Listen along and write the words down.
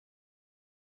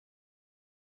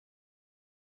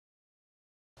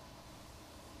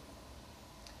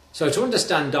So to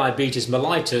understand diabetes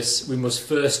mellitus, we must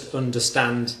first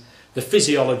understand the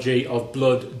physiology of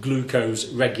blood glucose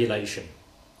regulation.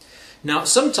 Now,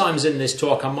 sometimes in this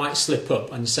talk I might slip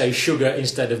up and say sugar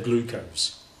instead of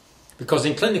glucose, because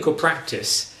in clinical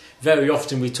practice very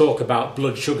often we talk about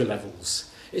blood sugar levels.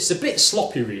 It's a bit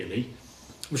sloppy really.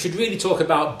 We should really talk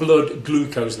about blood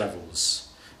glucose levels.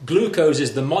 Glucose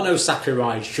is the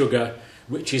monosaccharide sugar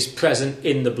which is present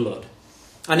in the blood.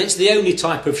 And it's the only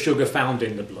type of sugar found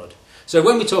in the blood. So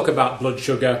when we talk about blood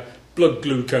sugar, blood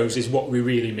glucose is what we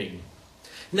really mean.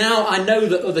 Now, I know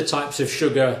that other types of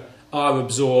sugar are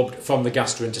absorbed from the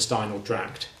gastrointestinal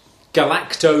tract.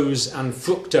 Galactose and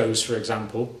fructose, for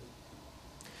example,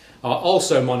 are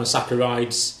also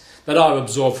monosaccharides that are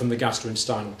absorbed from the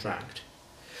gastrointestinal tract.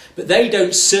 But they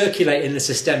don't circulate in the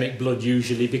systemic blood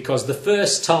usually, because the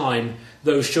first time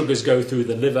those sugars go through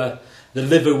the liver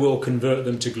will convert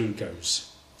them to glucose.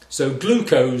 So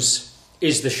glucose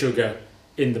is the sugar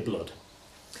in the blood.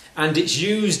 And it's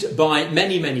used by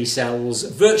many cells.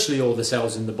 Virtually all the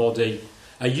cells in the body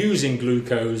are using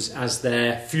glucose as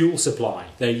their fuel supply.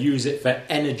 They use it for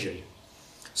energy.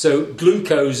 So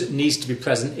glucose needs to be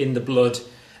present in the blood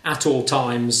at all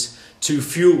times to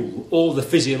fuel all the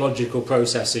physiological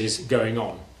processes going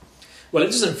on. Well,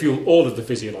 it doesn't fuel all of the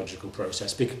physiological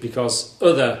process because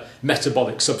other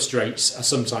metabolic substrates are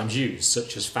sometimes used,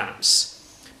 such as fats.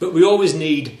 But we always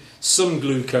need some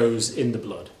glucose in the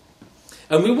blood.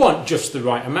 And we want just the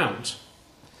right amount.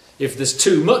 If there's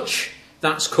too much,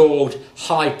 that's called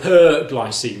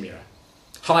hyperglycaemia.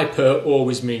 Hyper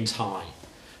always means high.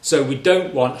 So we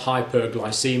don't want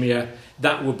hyperglycemia.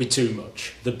 That would be too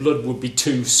much. The blood would be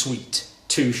too sweet,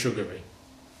 too sugary.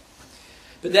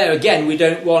 But there again, we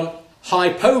don't want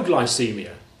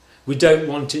hypoglycemia. We don't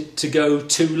want it to go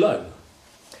too low.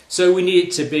 So we need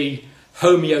it to be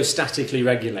homeostatically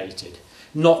regulated.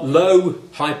 Not low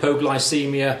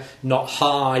hypoglycemia, not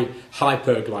high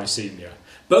hyperglycemia.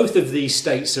 Both of these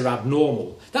states are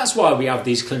abnormal. That's why we have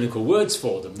these clinical words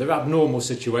for them. They're abnormal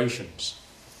situations.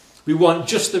 We want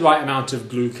just the right amount of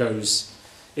glucose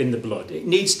in the blood. It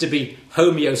needs to be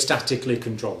homeostatically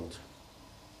controlled.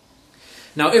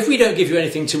 Now, if we don't give you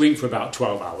anything to eat for about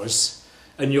 12 hours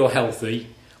and you're healthy,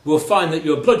 we'll find that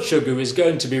your blood sugar is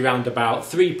going to be around about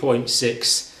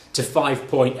 3.6 to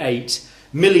 5.8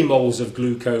 millimoles of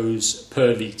glucose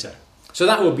per litre. So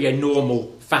that would be a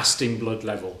normal fasting blood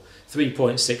level,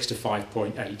 3.6 to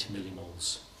 5.8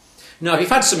 millimoles. Now, if you've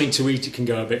had something to eat, it can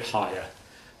go a bit higher,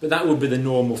 but that would be the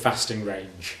normal fasting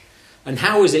range. And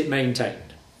how is it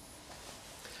maintained?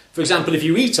 For example, if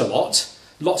you eat a lot,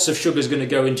 lots of sugar is going to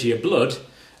go into your blood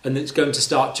and it's going to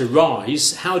start to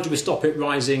rise. How do we stop it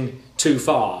rising too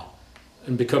far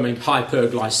and becoming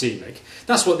hyperglycemic?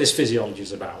 That's what this physiology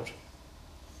is about.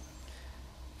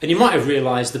 And you might have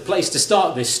realised the place to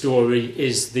start this story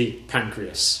is the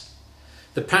pancreas.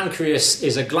 The pancreas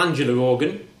is a glandular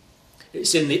organ.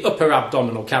 It's in the upper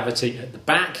abdominal cavity at the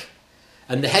back,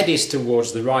 and the head is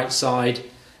towards the right side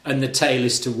and the tail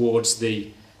is towards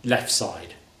the left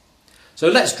side. So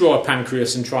let's draw a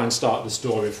pancreas and try and start the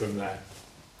story from there.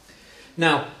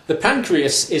 Now, the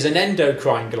pancreas is an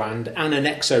endocrine gland and an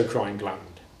exocrine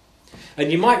gland.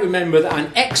 And you might remember that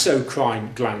an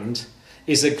exocrine gland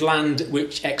is a gland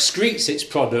which excretes its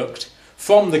product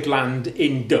from the gland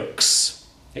in ducts.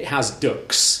 It has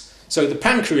ducts. So the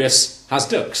pancreas has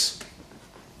ducts.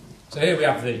 So here we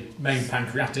have the main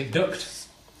pancreatic duct,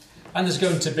 and there's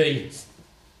going to be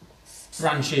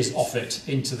branches off it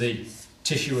into the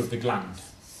tissue of the gland.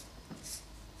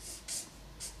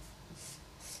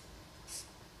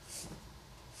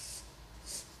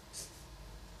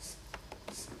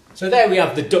 So there we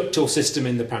have the ductal system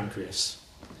in the pancreas.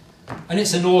 And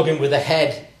it's an organ with a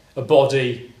head, a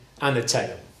body and a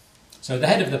tail. So the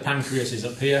head of the pancreas is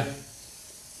up here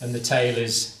and the tail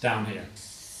is down here.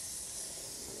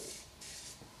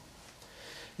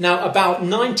 Now, about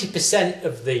 90%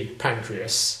 of the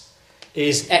pancreas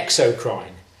is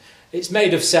exocrine. It's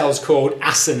made of cells called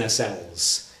acinar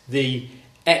cells, the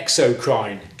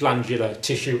exocrine glandular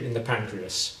tissue in the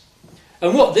pancreas.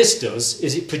 And what this does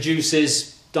is it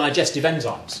produces digestive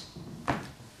enzymes.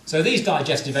 So these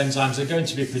digestive enzymes are going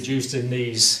to be produced in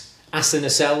these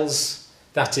acinar cells,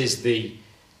 that is the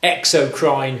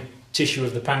exocrine tissue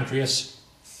of the pancreas,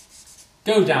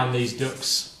 go down these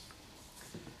ducts.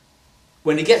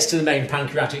 When it gets to the main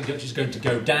pancreatic duct, it's going to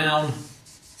go down.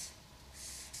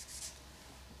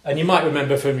 And you might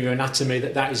remember from your anatomy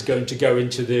that that is going to go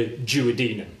into the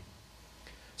duodenum.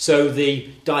 So the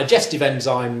digestive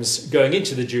enzymes going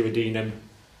into the duodenum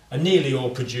are nearly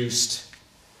all produced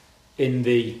in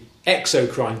the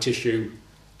exocrine tissue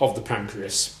of the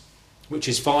pancreas, which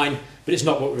is fine, but it's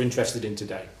not what we're interested in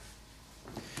today.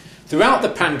 Throughout the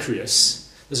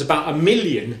pancreas, there's about 1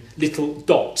 million little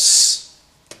dots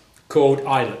called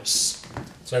islets.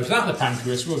 So throughout the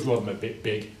pancreas, we'll draw them a bit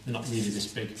big. They're not really this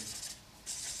big.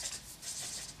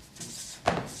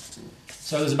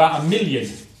 So there's about 1 million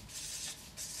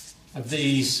of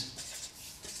these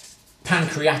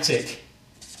pancreatic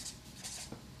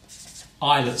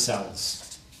islet cells.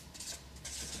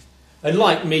 And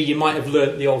like me, you might have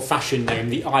learnt the old-fashioned name,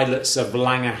 the islets of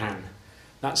Langerhans.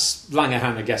 That's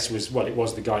Langerhans, I guess, was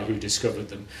the guy who discovered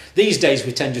them. These days,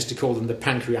 we tend just to call them the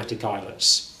pancreatic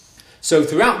islets. So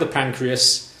throughout the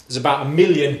pancreas, there's about 1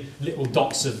 million little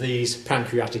dots of these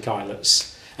pancreatic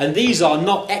islets. And these are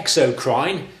not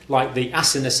exocrine, like the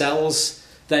acinar cells,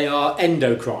 they are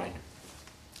endocrine.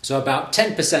 So about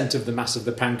 10% of the mass of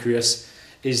the pancreas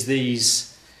is these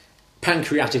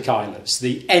pancreatic islets,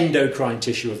 the endocrine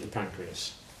tissue of the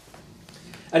pancreas.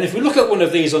 And if we look at one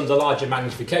of these under larger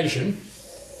magnification,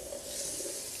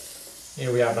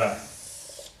 here we have a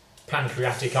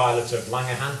pancreatic islet of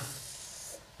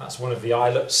Langerhans. That's one of the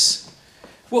islets.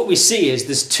 What we see is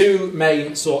there's two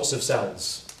main sorts of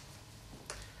cells.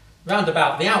 Round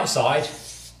about the outside,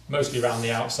 mostly around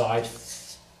the outside,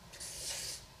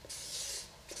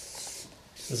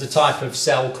 there's a type of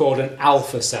cell called an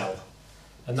alpha cell,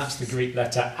 and that's the Greek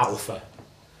letter alpha.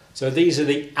 So these are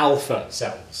the alpha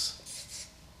cells,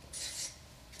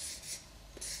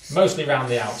 mostly around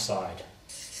the outside.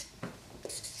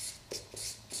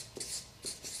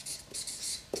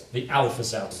 The alpha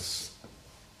cells.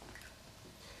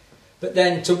 But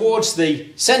then towards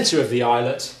the centre of the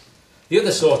islet, the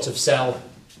other sort of cell,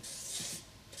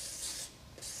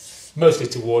 mostly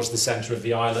towards the centre of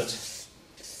the islet,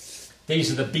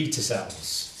 these are the beta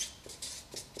cells.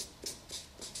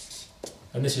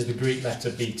 And this is the Greek letter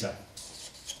beta.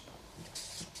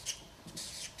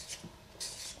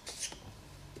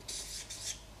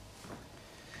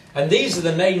 And these are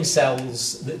the main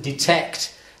cells that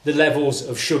detect the levels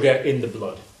of sugar in the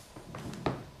blood.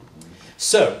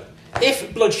 So,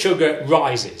 if blood sugar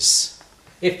rises,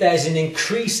 if there's an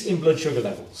increase in blood sugar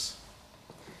levels,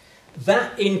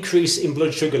 that increase in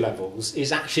blood sugar levels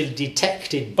is actually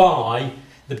detected by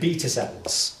the beta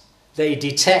cells. They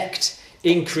detect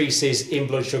increases in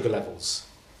blood sugar levels.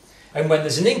 And when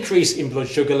there's an increase in blood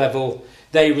sugar level,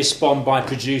 they respond by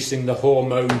producing the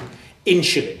hormone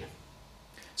insulin.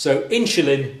 So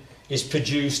insulin is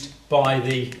produced by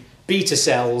the beta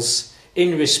cells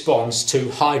in response to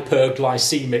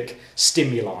hyperglycemic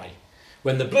stimuli.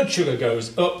 When the blood sugar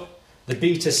goes up, the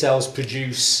beta cells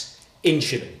produce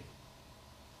insulin.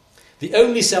 The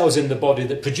only cells in the body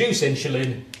that produce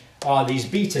insulin are these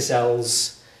beta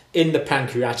cells in the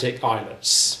pancreatic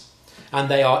islets. And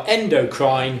they are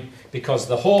endocrine because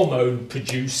the hormone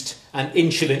produced, and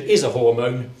insulin is a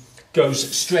hormone,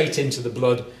 goes straight into the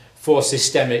blood for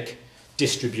systemic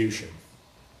distribution.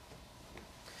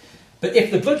 But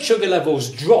if the blood sugar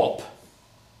levels drop,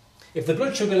 if the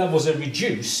blood sugar levels are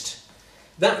reduced,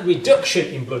 that reduction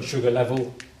in blood sugar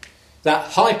level,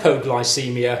 that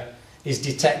hypoglycaemia, is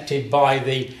detected by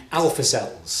the alpha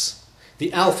cells.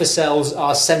 The alpha cells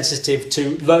are sensitive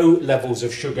to low levels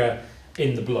of sugar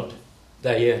in the blood.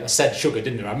 I said sugar,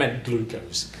 didn't I? I meant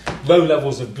glucose. Low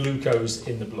levels of glucose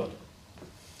in the blood.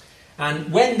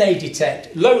 And when they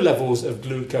detect low levels of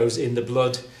glucose in the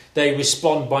blood, they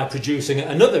respond by producing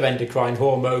another endocrine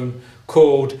hormone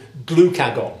called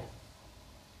glucagon.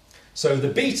 So the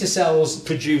beta cells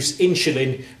produce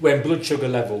insulin when blood sugar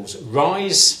levels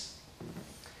rise.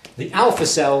 The alpha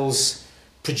cells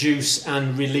produce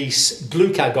and release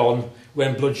glucagon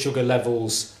when blood sugar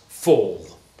levels fall.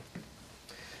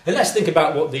 And let's think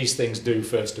about what these things do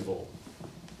first of all.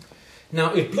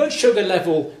 Now, if blood sugar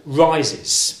level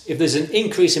rises, if there's an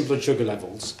increase in blood sugar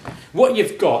levels, what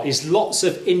you've got is lots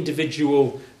of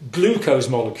individual glucose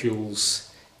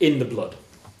molecules in the blood.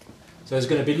 So there's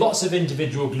going to be lots of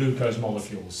individual glucose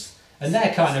molecules, and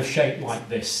they're kind of shaped like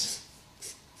this.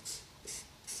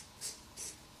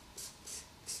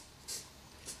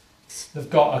 They've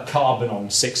got a carbon on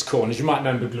 6 corners. You might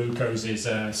remember glucose is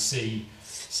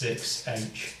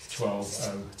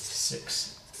C6H12O6.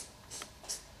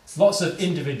 Lots of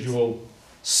individual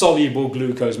soluble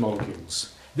glucose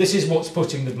molecules. This is what's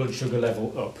putting the blood sugar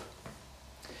level up.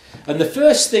 And the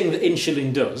first thing that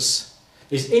insulin does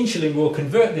is insulin will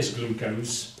convert this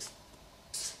glucose,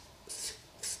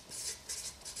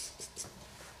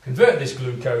 and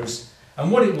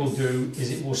what it will do is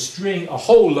it will string a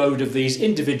whole load of these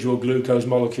individual glucose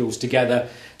molecules together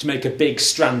to make a big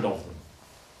strand of them.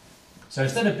 So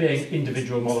instead of being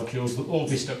individual molecules, they'll all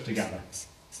be stuck together.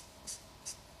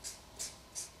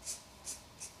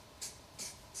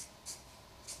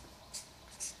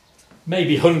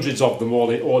 maybe hundreds of them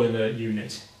all in a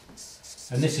unit.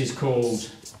 And this is called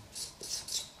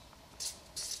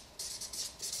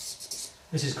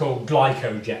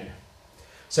glycogen.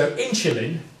 So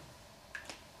insulin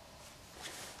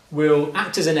will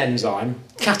act as an enzyme,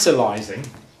 catalysing.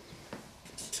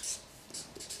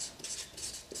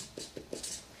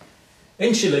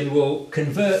 Insulin will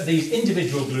convert these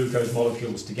individual glucose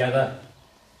molecules together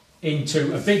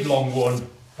into a big long one,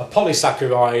 a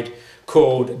polysaccharide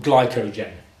called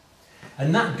glycogen.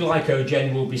 And that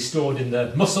glycogen will be stored in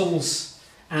the muscles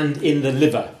and in the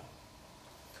liver.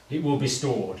 It will be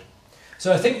stored.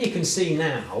 So I think you can see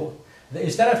now that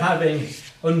instead of having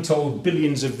untold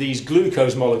billions of these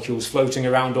glucose molecules floating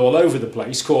around all over the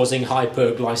place causing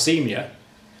hyperglycaemia,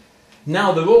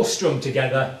 now they're all strung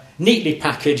together, neatly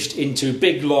packaged into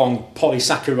big long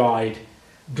polysaccharide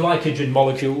glycogen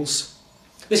molecules.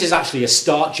 This is actually a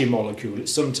starchy molecule.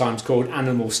 It's sometimes called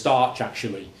animal starch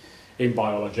actually in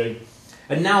biology.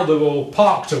 And now they're all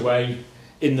parked away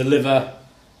in the liver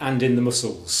and in the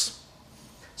muscles.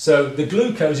 So the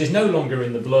glucose is no longer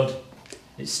in the blood.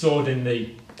 It's stored in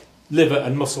the liver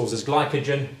and muscles as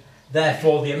glycogen.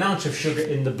 Therefore, the amount of sugar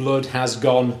in the blood has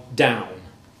gone down.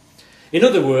 In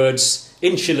other words,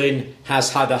 insulin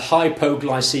has had a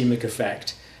hypoglycemic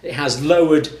effect. It has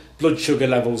lowered blood sugar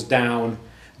levels down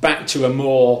back to a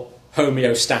more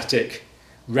homeostatic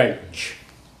range.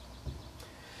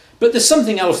 But there's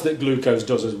something else that glucose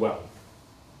does as well.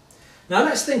 Now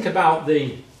let's think about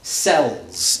the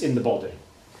cells in the body.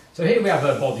 So here we have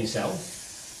a body cell.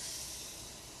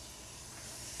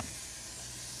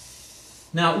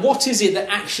 Now, what is it that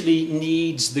actually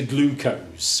needs the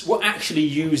glucose? What actually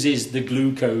uses the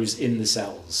glucose in the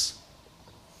cells?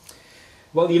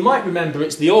 Well, you might remember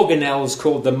it's the organelles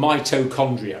called the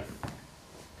mitochondria.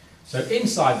 So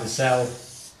inside the cell,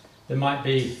 there might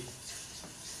be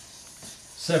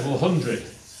several hundred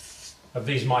of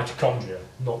these mitochondria,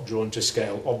 not drawn to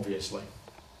scale, obviously.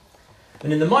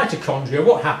 And in the mitochondria,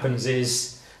 what happens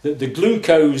is that the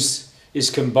glucose is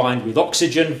combined with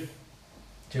oxygen,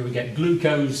 so we get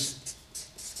glucose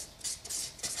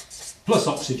plus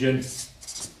oxygen,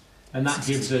 and that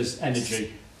gives us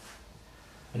energy.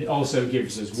 And it also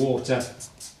gives us water,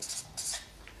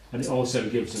 and it also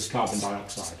gives us carbon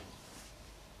dioxide.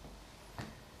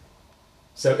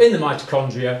 So in the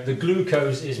mitochondria, the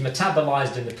glucose is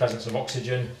metabolized in the presence of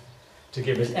oxygen to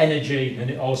give us energy, and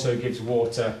it also gives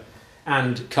water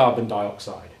and carbon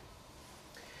dioxide.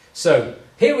 So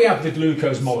here we have the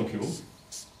glucose molecule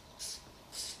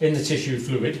in the tissue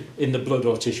fluid, in the blood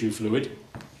or tissue fluid,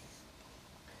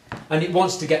 and it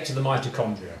wants to get to the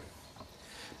mitochondria.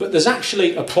 But there's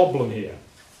actually a problem here,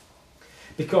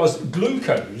 because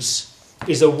glucose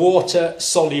is a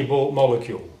water-soluble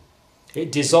molecule.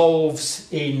 It dissolves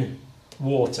in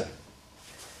water.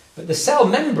 But the cell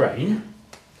membrane,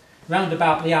 round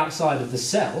about the outside of the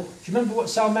cell, do you remember what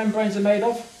cell membranes are made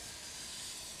of?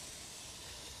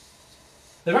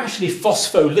 They're actually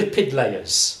phospholipid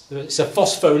layers. It's a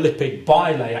phospholipid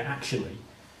bilayer actually.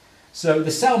 So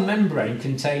the cell membrane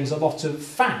contains a lot of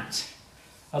fat,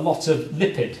 a lot of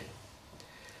lipid.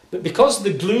 But because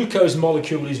the glucose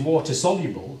molecule is water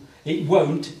soluble, it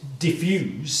won't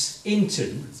diffuse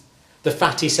into the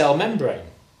fatty cell membrane.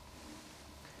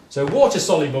 So water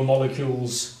soluble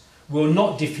molecules will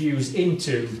not diffuse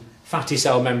into fatty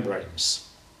cell membranes.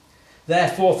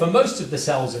 Therefore, for most of the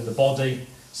cells in the body,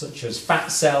 such as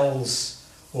fat cells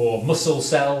or muscle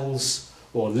cells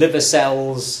or liver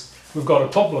cells, we've got a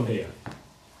problem here.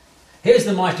 Here's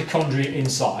the mitochondria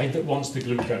inside that wants the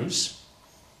glucose,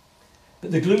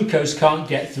 but the glucose can't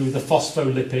get through the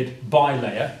phospholipid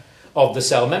bilayer of the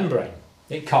cell membrane.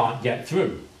 It can't get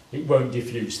through. It won't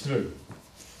diffuse through.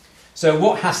 So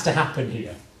what has to happen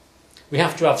here? We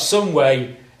have to have some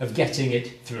way of getting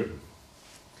it through.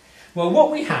 Well,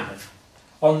 what we have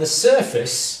on the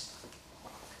surface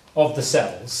of the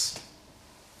cells,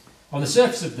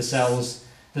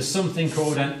 there's something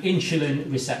called an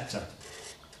insulin receptor.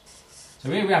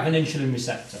 So here we have an insulin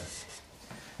receptor.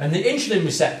 And the insulin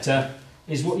receptor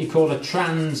is what you call a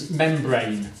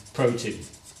transmembrane protein.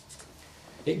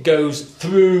 It goes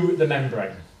through the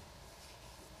membrane.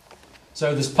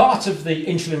 So there's part of the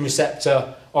insulin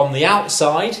receptor on the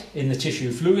outside in the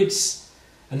tissue fluids,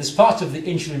 and there's part of the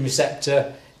insulin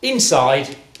receptor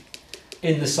inside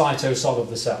in the cytosol of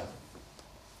the cell.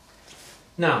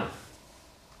 Now,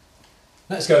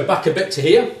 let's go back a bit to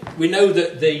here. We know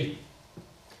that the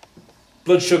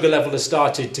blood sugar level has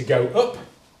started to go up,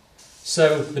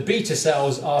 so the beta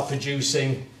cells are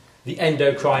producing the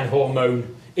endocrine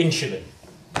hormone insulin.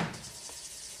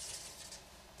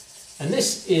 And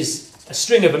this is a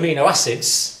string of amino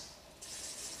acids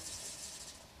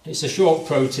It's a short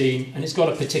protein and it's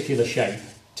got a particular shape.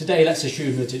 Today let's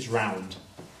assume that it's round.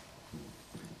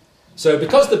 So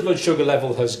because the blood sugar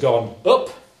level has gone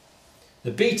up, the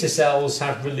beta cells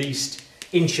have released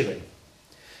insulin.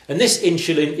 And this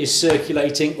insulin is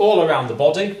circulating all around the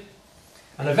body,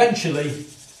 and eventually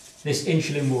this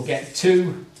insulin will get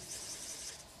to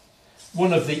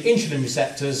one of the insulin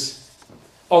receptors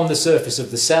on the surface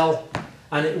of the cell,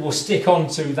 and it will stick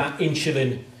onto that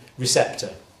insulin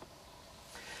receptor.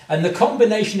 And the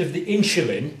combination of the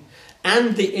insulin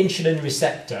and the insulin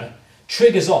receptor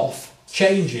triggers off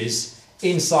changes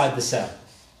inside the cell.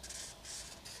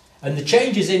 And the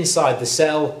changes inside the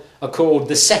cell are called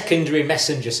the secondary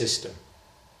messenger system.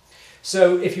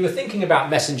 So if you were thinking about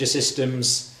messenger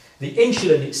systems, the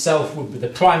insulin itself would be the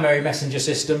primary messenger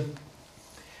system.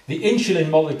 The insulin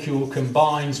molecule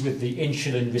combines with the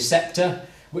insulin receptor,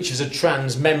 which is a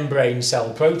transmembrane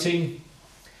cell protein,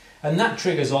 and that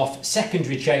triggers off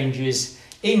secondary changes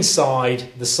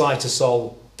inside the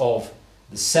cytosol of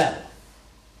the cell.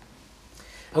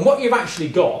 And what you've actually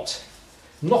got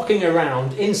knocking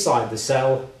around inside the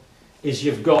cell is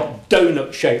you've got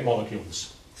donut-shaped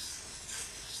molecules.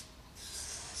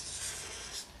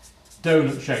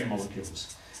 Donut-shaped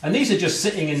molecules. And these are just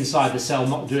sitting inside the cell,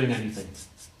 not doing anything.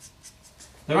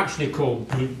 They're actually called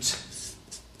GLUT.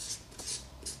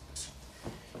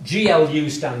 GLU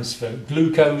stands for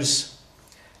glucose,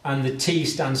 and the T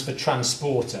stands for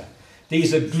transporter.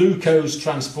 These are glucose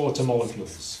transporter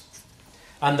molecules.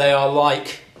 And they are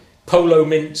like polo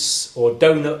mints or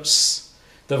donuts.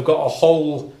 They've got a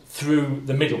hole through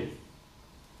the middle.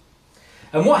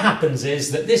 And what happens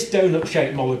is that this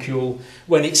donut-shaped molecule,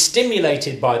 when it's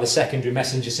stimulated by the secondary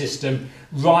messenger system,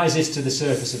 rises to the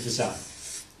surface of the cell.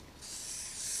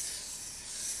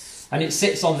 And it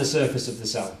sits on the surface of the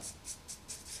cell.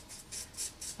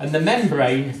 And the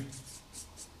membrane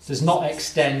does not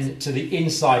extend to the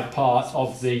inside part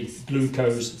of the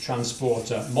glucose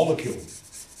transporter molecule.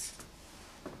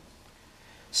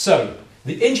 So,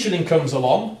 the insulin comes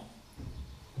along,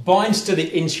 binds to the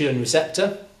insulin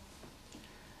receptor.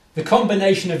 The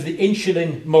combination of the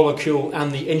insulin molecule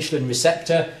and the insulin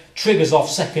receptor triggers off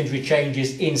secondary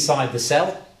changes inside the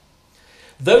cell.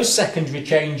 Those secondary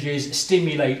changes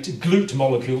stimulate GLUT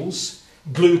molecules,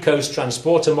 glucose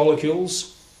transporter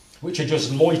molecules, which are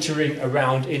just loitering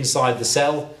around inside the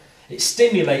cell. It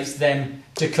stimulates them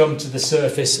to come to the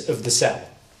surface of the cell.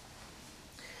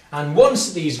 And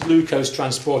once these glucose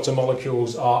transporter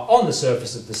molecules are on the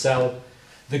surface of the cell,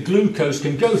 the glucose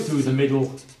can go through the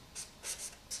middle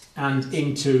and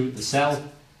into the cell.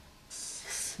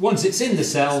 Once it's in the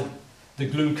cell, the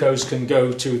glucose can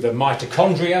go to the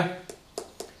mitochondria,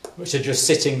 which are just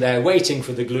sitting there waiting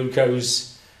for the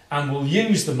glucose, and will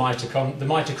use the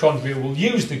mitochondria will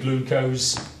use the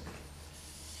glucose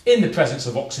in the presence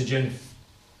of oxygen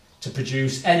to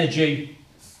produce energy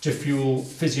to fuel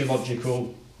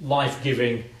physiological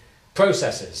life-giving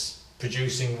processes,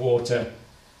 producing water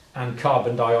and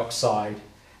carbon dioxide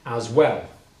as well.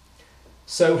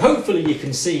 So hopefully you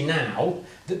can see now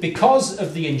that because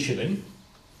of the insulin,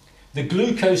 the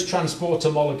glucose transporter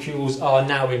molecules are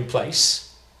now in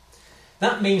place.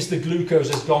 That means the glucose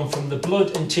has gone from the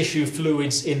blood and tissue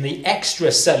fluids in the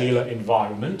extracellular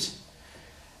environment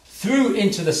through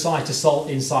into the cytosol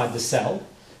inside the cell.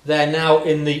 They're now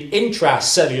in the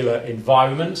intracellular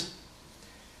environment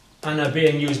and are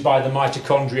being used by the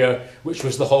mitochondria, which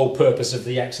was the whole purpose of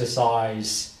the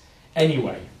exercise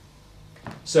anyway.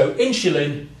 So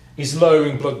insulin is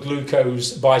lowering blood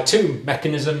glucose by two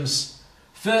mechanisms.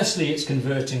 Firstly, it's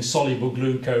converting soluble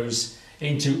glucose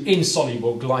into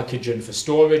insoluble glycogen for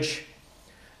storage.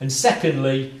 And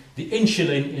secondly, the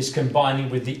insulin is combining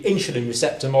with the insulin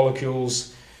receptor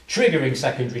molecules, triggering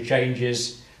secondary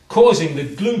changes, causing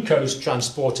the glucose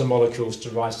transporter molecules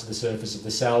to rise to the surface of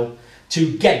the cell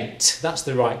to gate, that's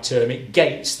the right term, it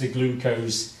gates the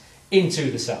glucose into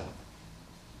the cell.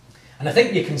 And I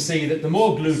think you can see that the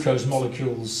more glucose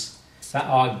molecules that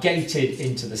are gated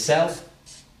into the cell,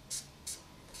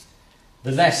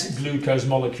 the less glucose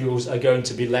molecules are going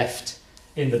to be left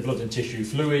in the blood and tissue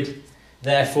fluid.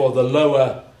 Therefore, the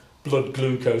lower blood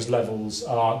glucose levels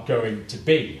are going to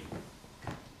be.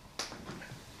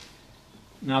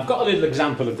 Now, I've got a little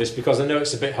example of this because I know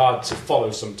it's a bit hard to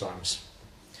follow sometimes.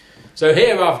 So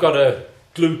here I've got a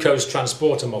glucose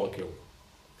transporter molecule.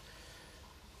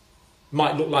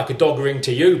 Might look like a dog ring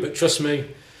to you, but trust me,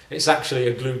 it's actually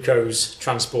a glucose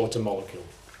transporter molecule.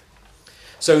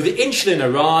 So the insulin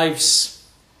arrives,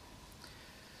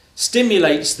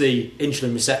 stimulates the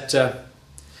insulin receptor,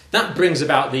 that brings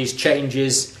about these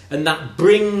changes, and that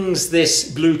brings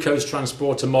this glucose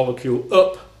transporter molecule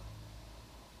up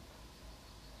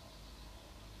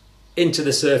into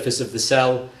the surface of the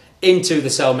cell, into the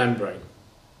cell membrane.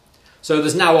 So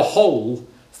there's now a hole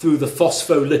through the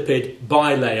phospholipid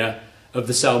bilayer of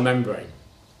the cell membrane.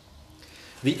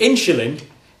 The insulin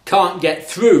can't get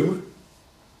through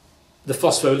the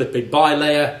phospholipid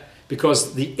bilayer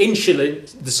because the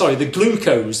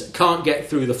glucose can't get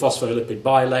through the phospholipid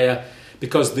bilayer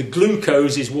because the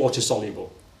glucose is water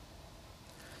soluble.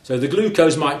 So the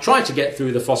glucose might try to get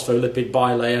through the phospholipid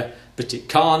bilayer, but it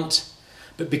can't.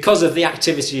 But because of the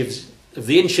activity of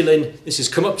the insulin, this has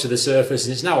come up to the surface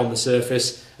and it's now on the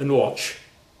surface, and watch.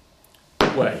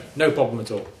 Way, no problem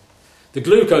at all. The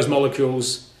glucose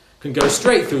molecules can go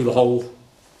straight through the hole,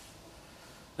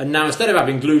 and now instead of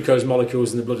having glucose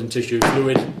molecules in the blood and tissue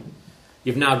fluid,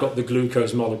 you've now got the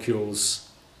glucose molecules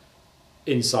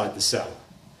inside the cell.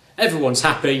 Everyone's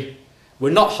happy, we're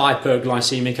not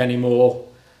hyperglycemic anymore,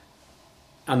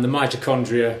 and the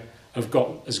mitochondria has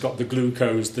got the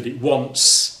glucose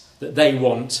that they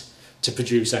want to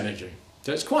produce energy.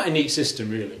 So it's quite a neat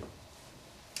system, really.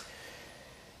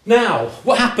 Now,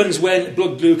 what happens when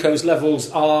blood glucose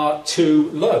levels are too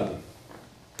low?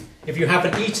 If you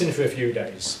haven't eaten for a few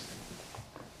days?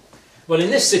 Well,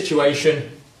 in this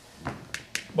situation,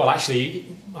 well, actually,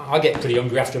 I get pretty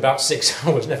hungry after about 6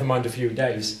 hours, never mind a few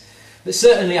days. But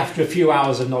certainly after a few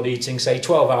hours of not eating, say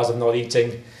 12 hours of not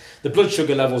eating, the blood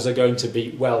sugar levels are going to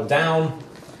be well down,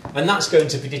 and that's going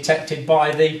to be detected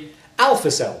by the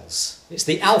alpha cells. It's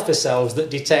the alpha cells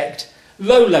that detect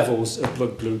low levels of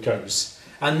blood glucose,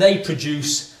 and they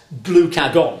produce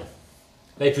glucagon.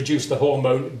 They produce the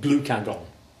hormone glucagon.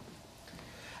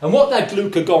 And what that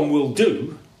glucagon will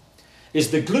do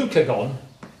is the glucagon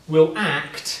will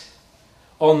act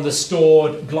on the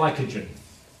stored glycogen.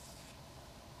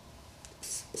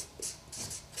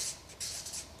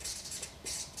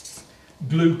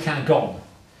 Glucagon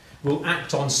will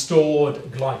act on stored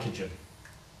glycogen.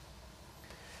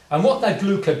 And what that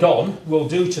glucagon will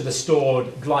do to the stored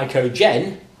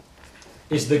glycogen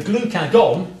is the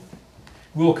glucagon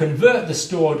will convert the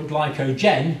stored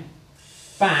glycogen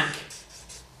back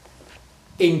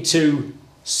into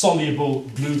soluble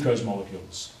glucose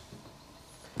molecules.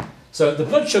 So the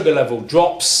blood sugar level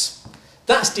drops.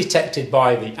 That's detected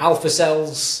by the alpha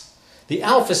cells. The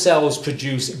alpha cells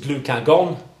produce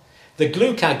glucagon. The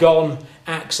glucagon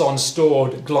acts on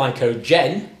stored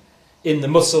glycogen in the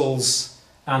muscles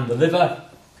and the liver,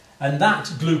 and that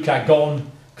glucagon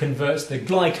converts the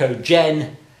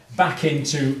glycogen back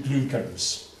into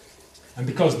glucose. And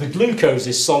because the glucose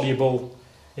is soluble,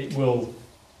 it will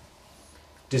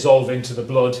dissolve into the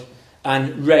blood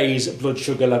and raise blood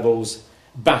sugar levels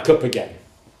back up again.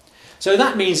 So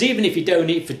that means even if you don't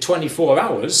eat for 24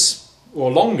 hours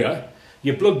or longer,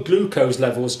 your blood glucose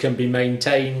levels can be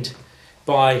maintained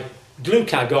by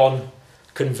glucagon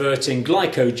converting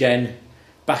glycogen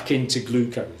back into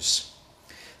glucose.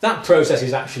 That process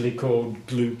is actually called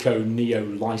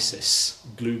gluconeolysis.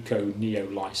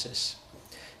 Gluconeolysis.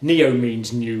 Neo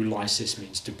means new, lysis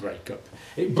means to break up.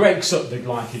 It breaks up the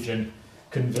glycogen,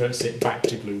 converts it back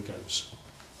to glucose.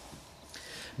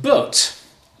 But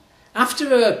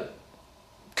after a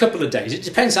couple of days, it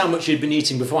depends how much you'd been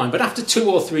eating beforehand, but after 2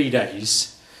 or 3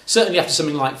 days, certainly after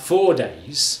something like 4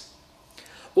 days,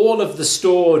 all of the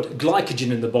stored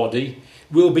glycogen in the body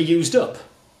will be used up.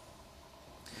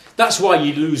 That's why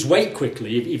you lose weight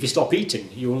quickly. If you stop eating,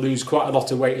 you'll lose quite a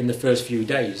lot of weight in the first few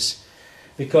days,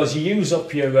 because you use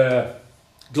up your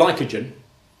glycogen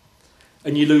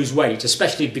and you lose weight,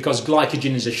 especially because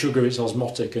glycogen is a sugar, it's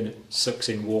osmotic and it sucks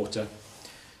in water.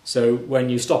 So when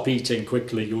you stop eating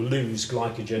quickly, you'll lose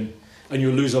glycogen and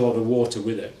you'll lose a lot of water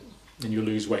with it, and you'll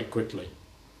lose weight quickly.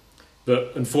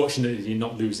 But unfortunately, you're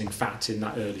not losing fat in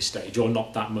that early stage, or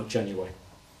not that much anyway.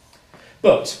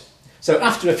 But, so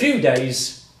after a few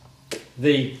days,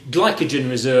 the glycogen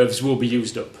reserves will be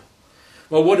used up.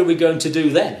 Well, what are we going to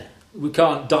do then? We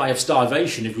can't die of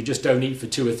starvation if we just don't eat for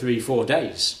 2 or 3, 4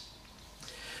 days.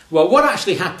 Well, what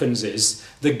actually happens is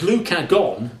the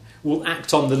glucagon will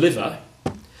act on the liver,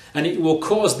 and it will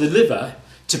cause the liver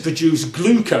to produce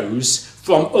glucose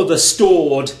from other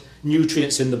stored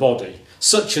nutrients in the body,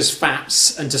 such as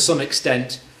fats and to some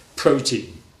extent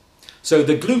protein. So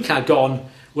the glucagon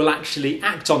will actually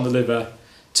act on the liver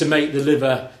to make the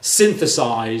liver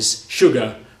synthesize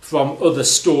sugar from other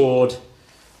stored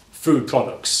food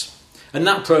products. And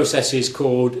that process is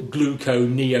called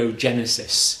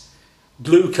gluconeogenesis.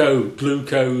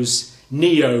 Glucose,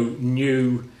 neo,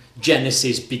 new,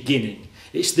 genesis, beginning.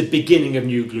 It's the beginning of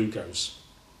new glucose.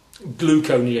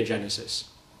 Gluconeogenesis.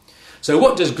 So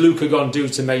what does glucagon do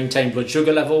to maintain blood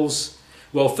sugar levels?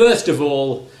 Well, first of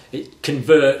all, it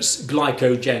converts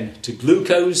glycogen to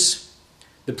glucose.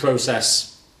 The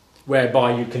process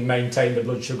whereby you can maintain the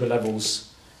blood sugar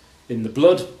levels in the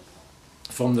blood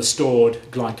from the stored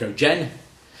glycogen.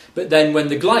 But then when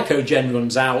the glycogen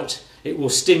runs out, it will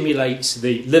stimulate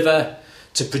the liver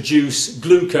to produce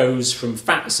glucose from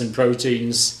fats and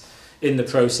proteins in the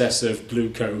process of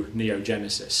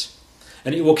gluconeogenesis.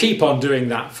 And it will keep on doing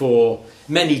that for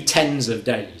many tens of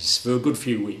days, for a good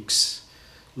few weeks.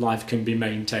 Life can be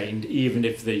maintained even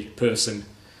if the person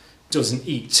doesn't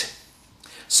eat.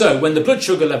 So when the blood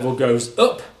sugar level goes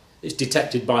up, it's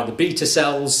detected by the beta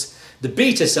cells. The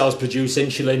beta cells produce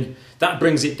insulin, that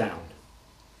brings it down.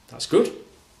 That's good.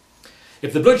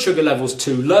 If the blood sugar level's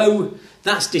too low,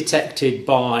 that's detected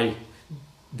by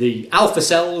the alpha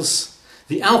cells.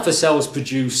 The alpha cells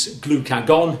produce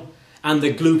glucagon, and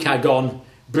the glucagon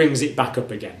brings it back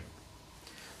up again.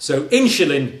 So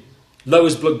insulin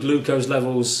lowers blood glucose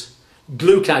levels,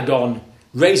 glucagon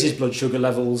raises blood sugar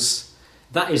levels.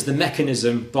 That is the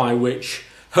mechanism by which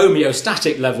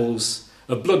homeostatic levels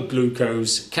of blood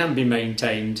glucose can be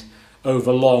maintained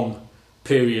over long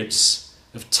periods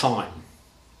of time.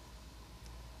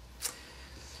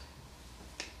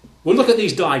 We'll look at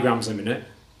these diagrams in a minute,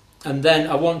 and then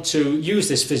I want to use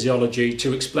this physiology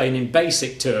to explain in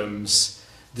basic terms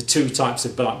the two types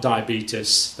of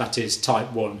diabetes, that is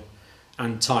type 1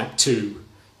 and type 2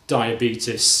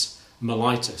 diabetes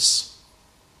mellitus.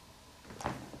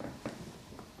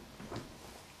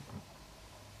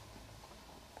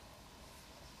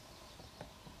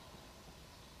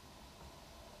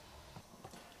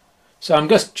 So I'm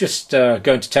just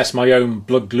going to test my own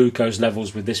blood glucose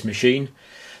levels with this machine.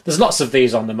 There's lots of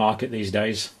these on the market these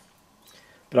days,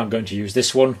 but I'm going to use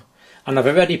this one. And I've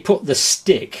already put the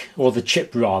stick, or the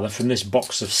chip rather, from this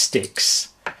box of sticks,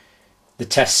 the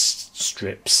test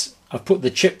strips. I've put the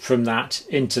chip from that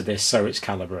into this so it's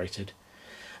calibrated.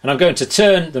 And I'm going to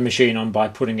turn the machine on by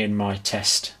putting in my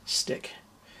test stick,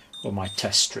 or my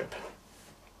test strip.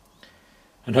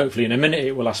 And hopefully in a minute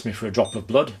it will ask me for a drop of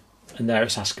blood. And there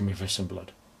it's asking me for some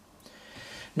blood.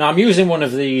 Now I'm using one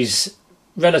of these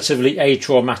relatively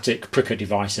atraumatic pricker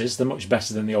devices. They're much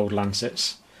better than the old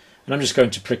lancets. And I'm just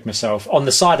going to prick myself on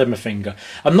the side of my finger.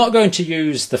 I'm not going to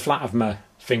use the flat of my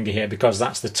finger here because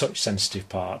that's the touch sensitive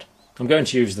part. I'm going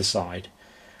to use the side.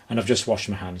 And I've just washed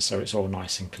my hands so it's all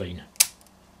nice and clean.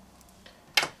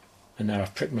 And there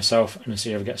I've pricked myself and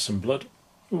see if I get some blood.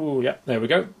 Ooh, yeah, there we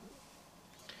go.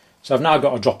 So I've now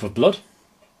got a drop of blood.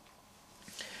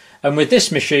 And with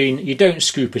this machine, you don't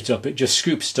scoop it up, it just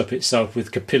scoops it up itself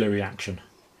with capillary action.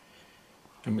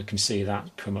 And we can see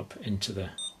that come up into the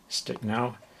stick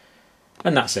now.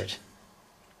 And that's it.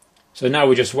 So now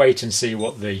we just wait and see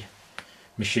what the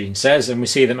machine says. And we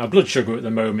see that my blood sugar at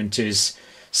the moment is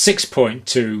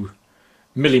 6.2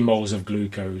 millimoles of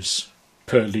glucose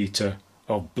per litre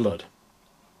of blood.